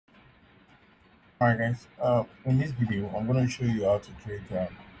Alright guys, in this video I'm going to show you how to create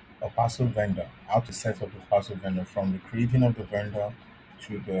a parcel vendor, how to set up a parcel vendor from the creating of the vendor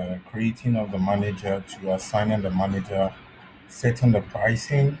to the creating of the manager to assigning the manager, setting the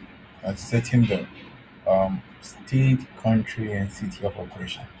pricing and setting the state, country and city of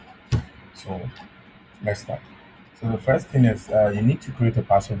operation. So let's start. So the first thing is you need to create a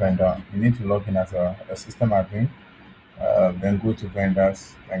parcel vendor. You need to log in as a system admin, then go to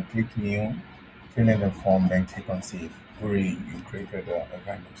vendors, then click new, fill in the form, then click on save. Hooray, you created a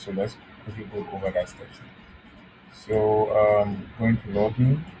vendor. So let's quickly go over that steps. So going to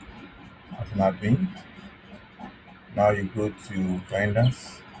login as an admin. Now you go to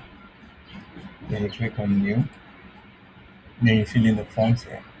vendors, then you click on new, then you fill in the forms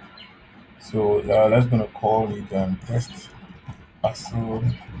here. So let's gonna call it test parcel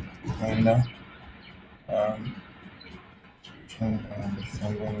vendor. Um, sending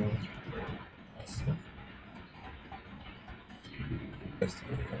parcel. The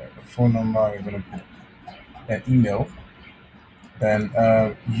phone number you're gonna put, an email. Then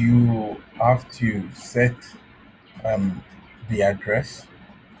you have to set um, the address.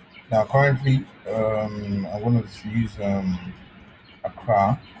 Now, currently, I want to use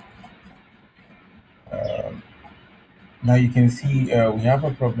Accra. Um, Now, you can see we have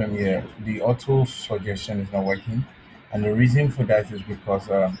a problem here. The auto suggestion is not working, and the reason for that is because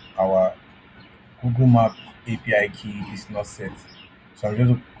our Google Map API key is not set. So I'm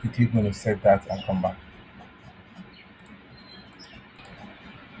just quickly going to set that and come back.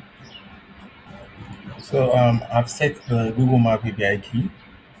 So I've set the Google Map API key.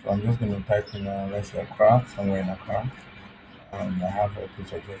 So I'm just going to type in let's say Accra, somewhere in Accra. I have a good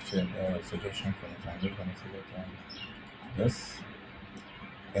suggestion for it. I'm just going to select this.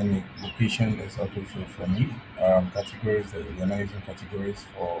 Then the location is autofill for me. Categories, we're not using categories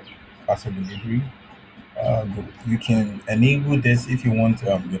for parcel delivery. You can enable this if you want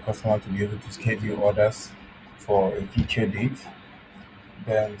your customer to be able to schedule orders for a future date.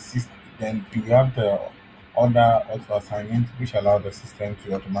 Then you have the order auto assignment, which allow the system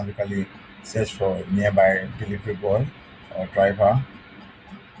to automatically search for a nearby delivery boy or driver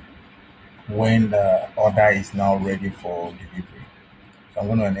when the order is now ready for delivery. So I'm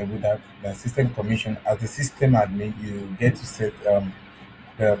going to enable that. The system commission, as the system admin, you get to set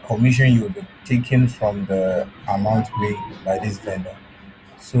the commission you will be taken from the amount paid by this vendor.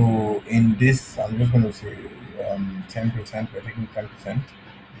 So in this, I'm just going to say 10%. We're taking 10%.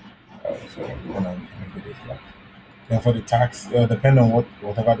 So I'm going to make this black. Then for the tax, depend on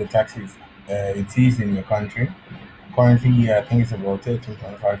whatever the tax is, it is in your country. Currently, I think it's about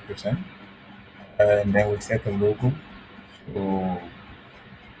 13.5%. And then we set a logo. So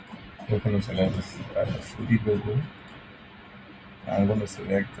we're going to select this foodie logo. I'm going to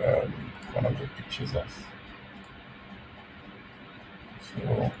select one of the pictures as.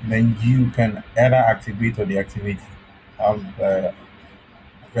 So then you can either activate or deactivate the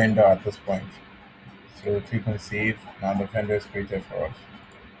vendor at this point. So click on save. Now the vendor is created for us.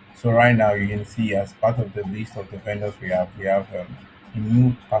 So right now you can see as part of the list of the vendors we have a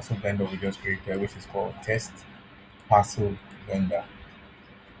new parcel vendor we just created, which is called test parcel vendor,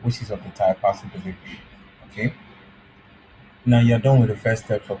 which is of the type parcel delivery. Okay. Now you're done with the first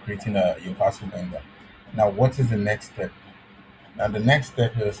step for creating your parcel vendor. Now what is the next step? Now the next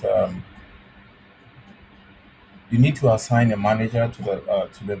step is you need to assign a manager to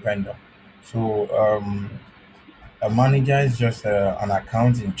the vendor. So a manager is just an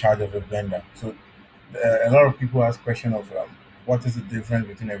account in charge of a vendor. So a lot of people ask question of what is the difference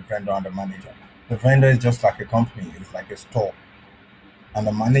between a vendor and a manager. The vendor is just like a company, it's like a store, and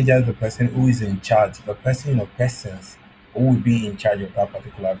the manager is the person who is in charge, the person or persons who will be in charge of that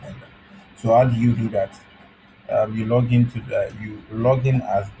particular vendor. So how do you do that? You log in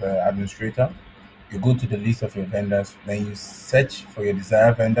as the administrator. You go to the list of your vendors, then you search for your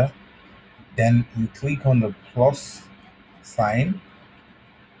desired vendor, then you click on the plus sign,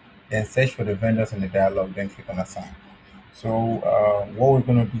 then search for the vendors in the dialog, then click on assign. So what we're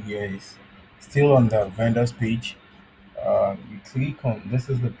going to do here is still on the vendors page. You click on, this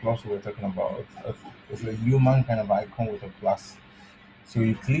is the plus we're talking about. It's a human kind of icon with a plus. So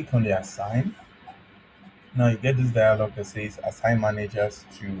you click on the assign. Now you get this dialog that says assign managers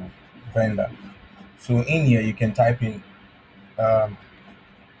to vendor. So in here you can type in um,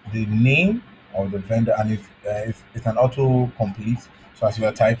 the name of the vendor, and it's an auto complete. So as you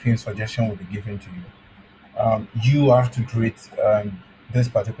are typing, suggestion will be given to you. You have to create this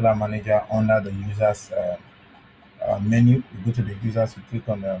particular manager under the users menu. You go to the users, you click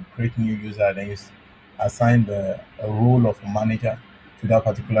on create new user, then you assign the a role of a manager to that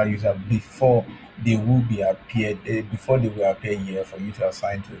particular user before they will be appeared before they will appear here for you to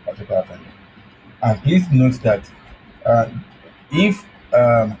assign to a particular vendor. And please note that uh, if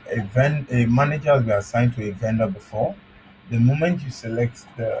a manager has been assigned to a vendor before, the moment you select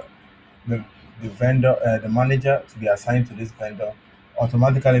the, the vendor, the manager to be assigned to this vendor,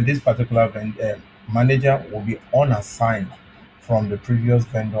 automatically this particular manager will be unassigned from the previous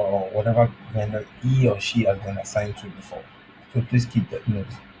vendor or whatever vendor he or she has been assigned to before. So please keep that note.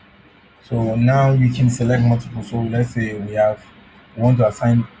 So now you can select multiple. So let's say we want to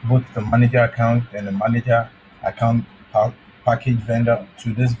assign both the manager account and the manager account package vendor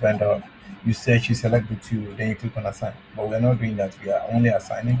to this vendor. You select the two, then you click on assign. But we're not doing that. We are only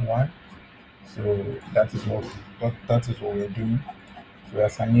assigning one. So that is what we're doing. So we're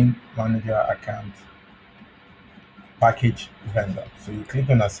assigning manager account package vendor. So you click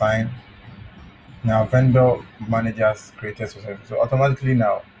on assign. Now vendor managers created successfully. So automatically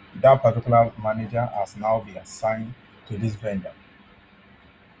now that particular manager has now been assigned to this vendor.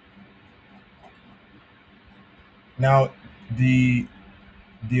 Now the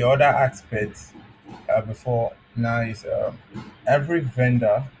the other aspect before now is every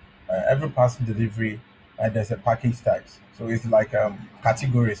vendor, every parcel delivery, there's a package types. So it's like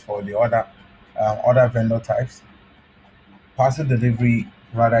categories for the other vendor types. Parcel delivery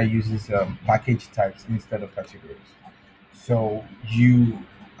rather uses package types instead of categories. So you,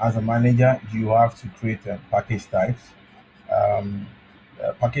 as a manager, you have to create package types. Um,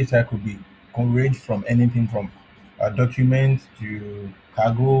 Package type could range from anything from documents to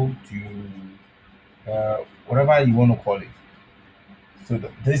cargo to whatever you want to call it. So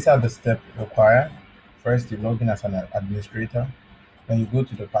these are the steps required. First, you log in as an administrator. Then you go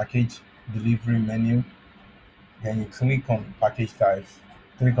to the package delivery menu. Then you click on package types.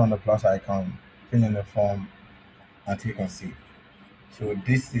 Click on the plus icon. Fill in the form and click on save. So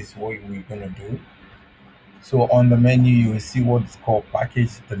this is what we're gonna do. So on the menu, you will see what's called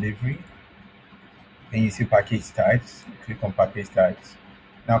package delivery. Then you see package types. Click on package types.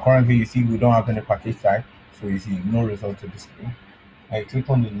 Now currently you see we don't have any package type, so you see no result to display. I click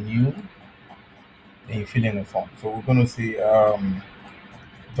on the new, then you fill in the form. So we're gonna say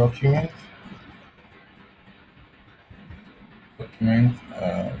document, document,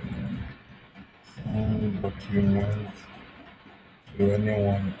 send document to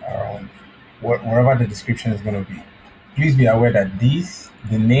anyone around wherever the description is gonna be. Please be aware that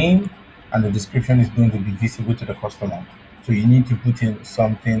the name and the description is going to be visible to the customer. So you need to put in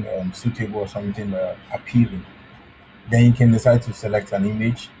something suitable or something appealing. Then you can decide to select an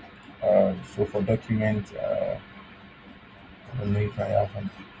image. So for document, I don't know if I have an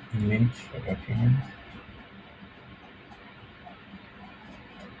image for document.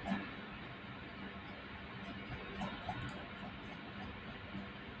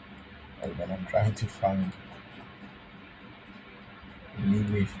 Hold on, I'm trying to find an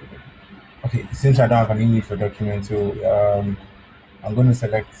image for document. Okay, since I don't have an image for document, so I'm going to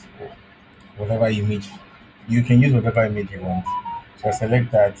select whatever image. You can use whatever image you want. So I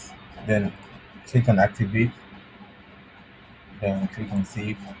select that, then click on activate, then click on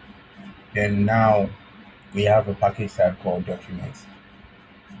save. Then now we have a package type called documents.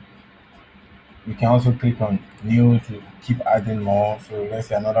 You can also click on new to keep adding more. So let's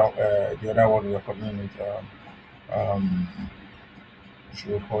say the other one we're calling it, um,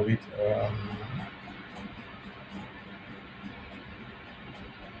 should we call it,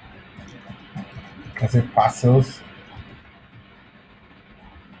 let's say parcels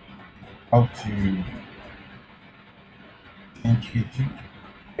up to 10 kg.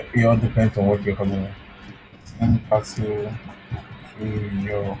 It all depends on what you're calling it. Send parcel to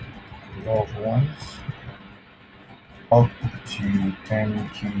your loved ones up to 10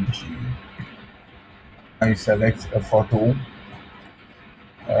 kg. Now you select a photo.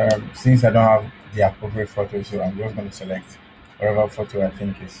 Since I don't have the appropriate photo, so I'm just going to select whatever photo I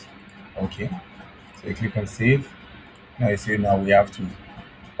think is okay. So you click on save. Now you see now we have to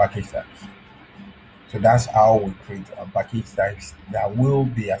package types. So that's how we create package types that will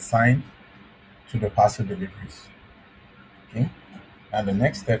be assigned to the parcel deliveries. Okay. And the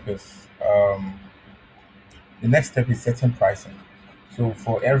next step is setting pricing. So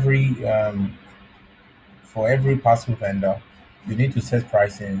for every parcel vendor, you need to set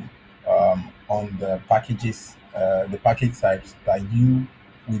pricing on the package types that you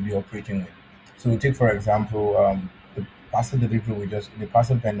will be operating with. So take for example, the parcel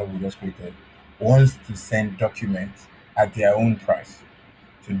vendor we just created wants to send documents at their own price.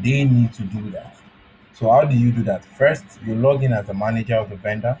 So they need to do that. So how do you do that? First, you log in as the manager of the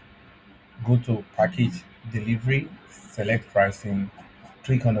vendor, go to package delivery, select pricing,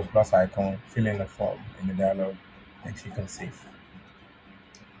 click on the plus icon, fill in the form in the dialog, and click on save.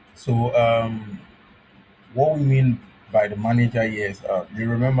 So what we mean by the manager here is, you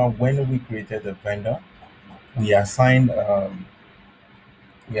remember when we created the vendor, we assigned a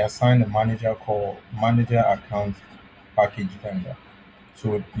manager called manager account package vendor.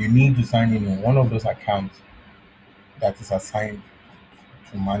 So you need to sign in one of those accounts that is assigned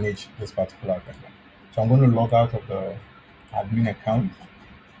to manage this particular vendor. So I'm going to log out of the admin account.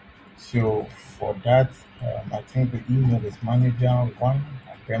 So for that, I think the email is manager1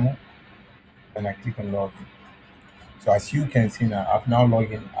 at demo, and I click on login. So as you can see now, I've now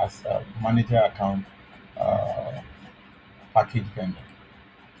logged in as a manager account uh, package vendor.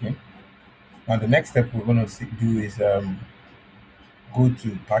 Okay. Now the next step we're going to do is go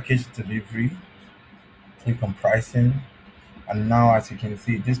to package delivery, click on pricing, and now as you can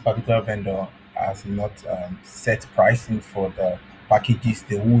see, this particular vendor has not set pricing for the packages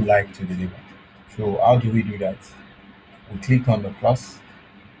they would like to deliver. So how do we do that? We click on the plus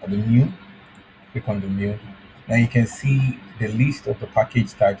or the new, click on the new. Now you can see the list of the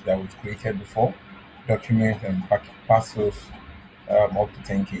package types that we've created before, document and parcels up to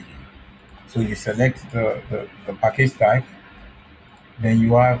 10 kg. So you select the package type, then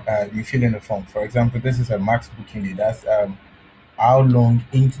you fill in the form. For example, this is a max booking day. That's how long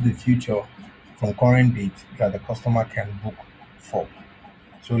into the future from current date that the customer can book for.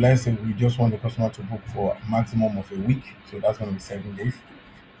 So let's say we just want the customer to book for a maximum of a week. So that's going to be 7 days.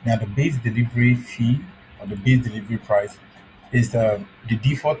 Now the base delivery fee or the base delivery price is the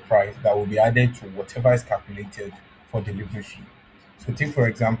default price that will be added to whatever is calculated for delivery fee. So take for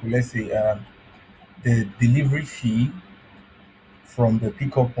example, let's say the delivery fee from the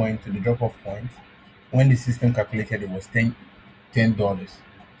pickup point to the drop-off point, when the system calculated it was $10.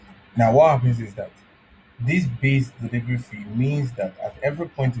 Now what happens is that this base delivery fee means that at every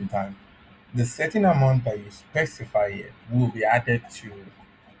point in time, the certain amount that you specify here will be added to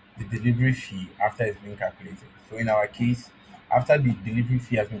the delivery fee after it's been calculated. So in our case, after the delivery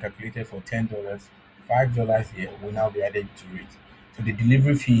fee has been calculated for $10, $5 here will now be added to it. So the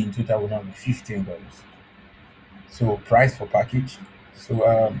delivery fee in total will now be $15. So price for package.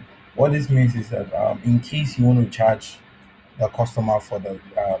 So what this means is that in case you want to charge the customer for the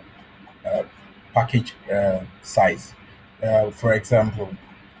uh, package size, for example,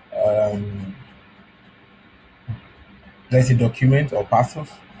 um, let's say document or parcels,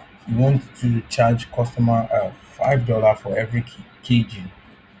 you want to charge customer $5 for every kg.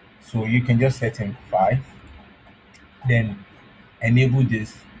 So you can just set in 5, then enable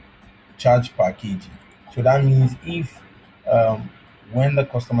this charge per kg. So that means if um, when the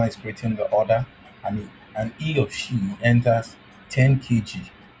customer is creating the order and he or she enters 10 kg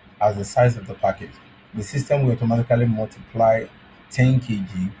as the size of the package, the system will automatically multiply 10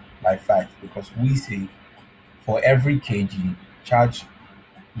 kg by 5, because we say for every kg charge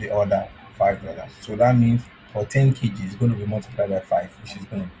the order $5. So that means for 10 kg it's going to be multiplied by 5, which is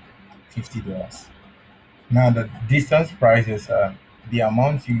going to be $50. Now the distance price is the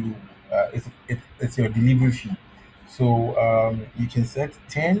amount it's your delivery fee. So you can set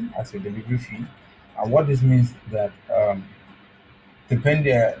 10 as your delivery fee, and what this means that depend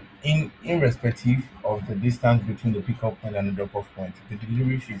in respective of the distance between the pickup point and the drop-off point, the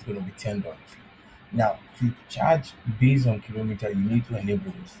delivery fee is going to be $10. Now to charge based on kilometer, you need to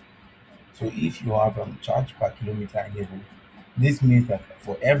enable this. So if you have charge per kilometer enabled, this means that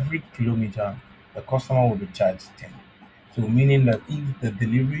for every kilometer, the customer will be charged 10. So meaning that if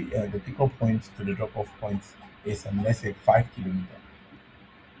the pickup point to the drop-off point is let's say 5 kilometers,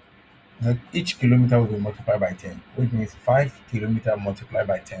 that each kilometer will be multiplied by 10, which means 5 kilometers multiplied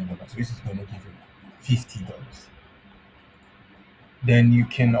by $10, which is going to give you $50. Then you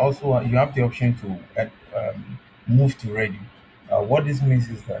have the option to move to ready. What this means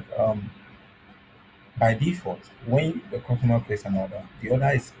is that by default, when the customer places an order, the order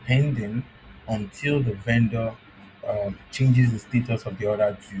is pending until the vendor changes the status of the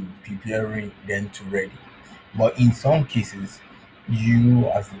order to preparing, then to ready. But in some cases, you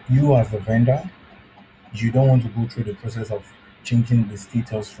as the vendor, you don't want to go through the process of changing the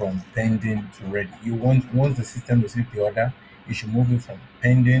status from pending to ready. You want, once the system receives the order, you should move it from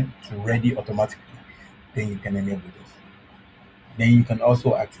pending to ready automatically. Then you can enable this. Then you can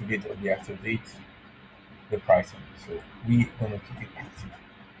also activate or deactivate the pricing. So we're gonna keep it active.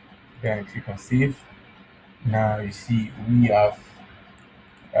 Then click on save. Now you see we have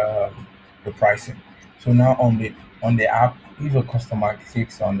the pricing. So now on the app, if a customer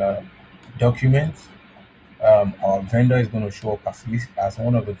clicks on the documents, our vendor is going to show up as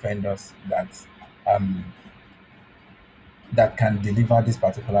one of the vendors that um, that can deliver this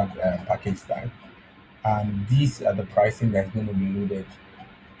particular package type, and these are the pricing that's going to be loaded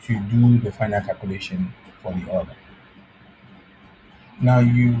to do the final calculation for the order. Now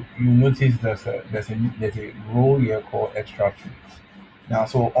you notice there's a role here called extra fees. Now,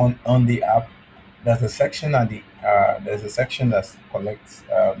 so on the app, there's a section that collects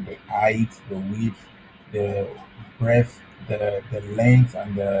the height, the width, the breadth, the length,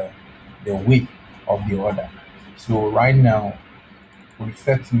 and the width of the order. So right now, we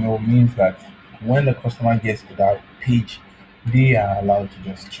set to know means that when the customer gets to that page, they are allowed to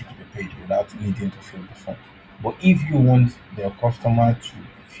just check the page without needing to fill the form. But if you want the customer to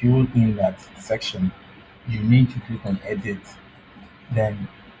fill in that section, you need to click on edit, then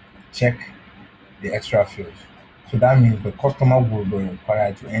check the extra fields. So that means the customer will be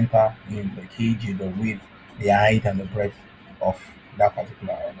required to enter in the kg, the width, the height, and the breadth of that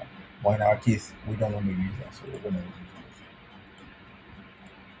particular order. But in our case, we don't want to use that, so we're going to remove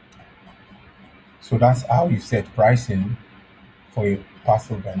this. So that's how you set pricing for a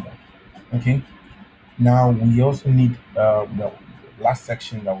parcel vendor. Okay. Now we also need the last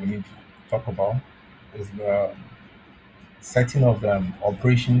section that we need to talk about is the setting of the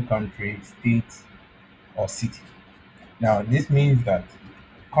operation country, state, or city. Now this means that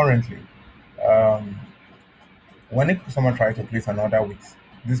currently, um, when a customer tries to place an order with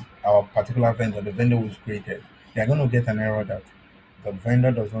this our particular vendor, the vendor was created, they are going to get an error that the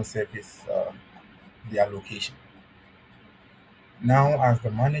vendor does not service their location. Now, as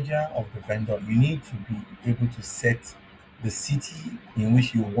the manager of the vendor, you need to be able to set the city in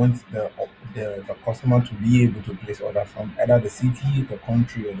which you want the customer to be able to place order from, either the city, the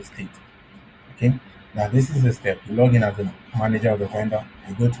country, or the state. Okay. Now, this is the step. You log in as the manager of the vendor,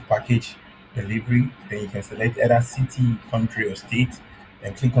 you go to package delivery, then you can select either city, country, or state,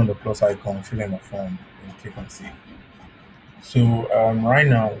 then click on the plus icon, fill in the form, and click on save. So, right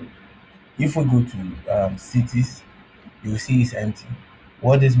now, if we go to cities, you will see it's empty.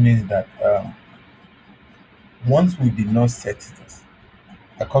 What this means that once we did not set this,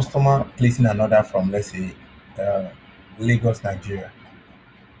 a customer placing an order from, let's say, uh, Lagos, Nigeria,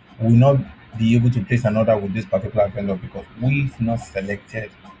 will not be able to place an order with this particular vendor because we've not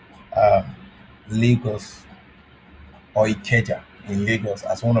selected um, Lagos or Ikeja in Lagos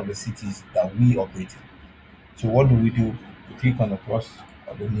as one of the cities that we operate in. So what do we do? We click on the plus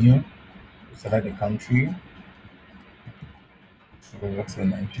or the new, select the country. So let's say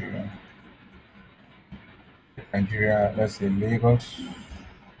Nigeria. Nigeria, let's say Lagos.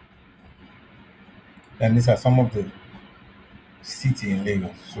 Then these are some of the city in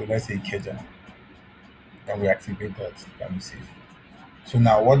Lagos. So let's say Ikeja. And we activate that and we save. So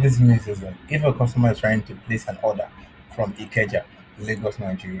now what this means is that if a customer is trying to place an order from Ikeja, Lagos,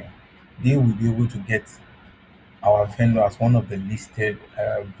 Nigeria, they will be able to get our vendor as one of the listed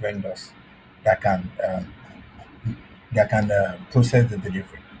vendors that can process the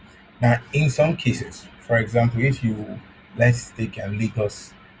delivery. Now, in some cases, for example, if you let's take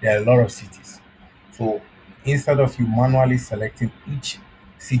Lagos, there are a lot of cities. So instead of you manually selecting each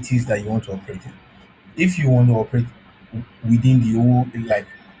cities that you want to operate in, if you want to operate within the whole like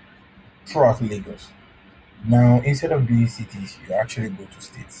throughout Lagos, now instead of doing cities, you actually go to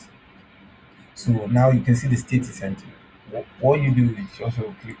states. So now you can see the state is empty. What you do is you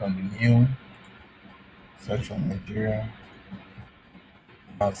also click on the new, search for Nigeria,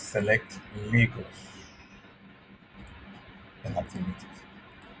 now select Lagos and activate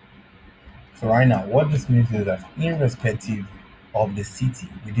it. So right now, what this means is that irrespective of the city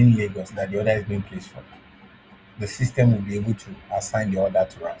within Lagos that the order is being placed from, the system will be able to assign the order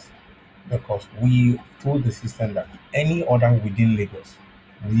to us because we told the system that any order within Lagos,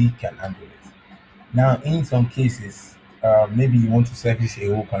 we can handle it. Now, in some cases, maybe you want to service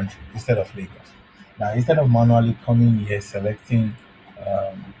a whole country instead of Lagos. Now, instead of manually coming here,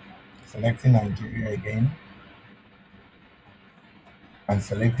 um, selecting Nigeria again, and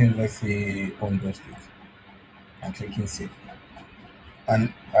selecting, let's say, Ondo State, and clicking save.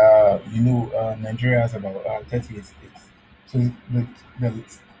 And Nigeria has about 38 states. So the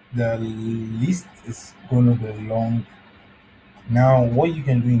the list is going to be long. Now, what you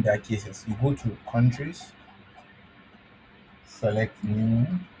can do in that case is you go to countries, select new,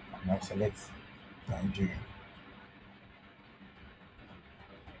 now select Nigeria.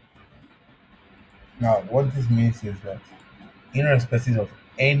 Now, what this means is that irrespective of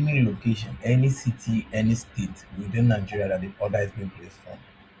any location, any city, any state within Nigeria that the order is being placed from,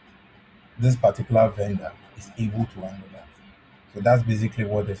 this particular vendor is able to handle that. So that's basically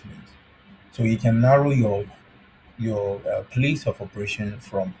what this means. So you can narrow your place of operation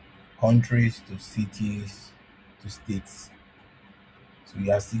from countries to cities to states So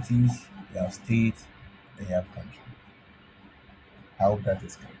you have cities, you have states, then you have country. I hope that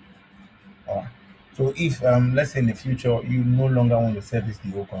is clear. All right. So if let's say in the future you no longer want to service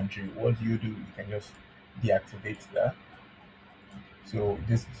the whole country, what do? You can just deactivate that. So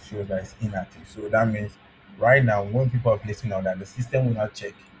this shows that it's inactive. So that means right now when people are placing order, the system will not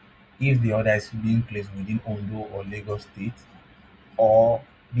check if the order is being placed within Ondo or Lagos State or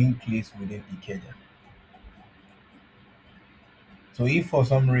being placed within Ikeja. So if for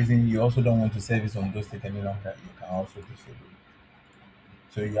some reason you also don't want to service Ondo State any longer, you can also disable it.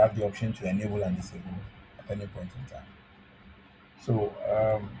 So you have the option to enable and disable at any point in time. So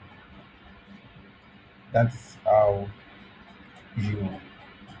that's how you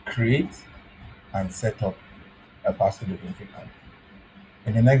create and set up a parcel delivery company.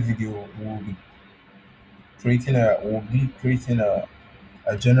 In the next video, we'll be creating a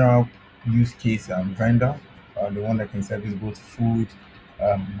general use case vendor, the one that can service both food,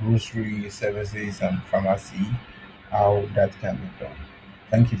 grocery services, and pharmacy. How that can be done.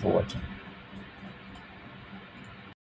 Thank you for watching.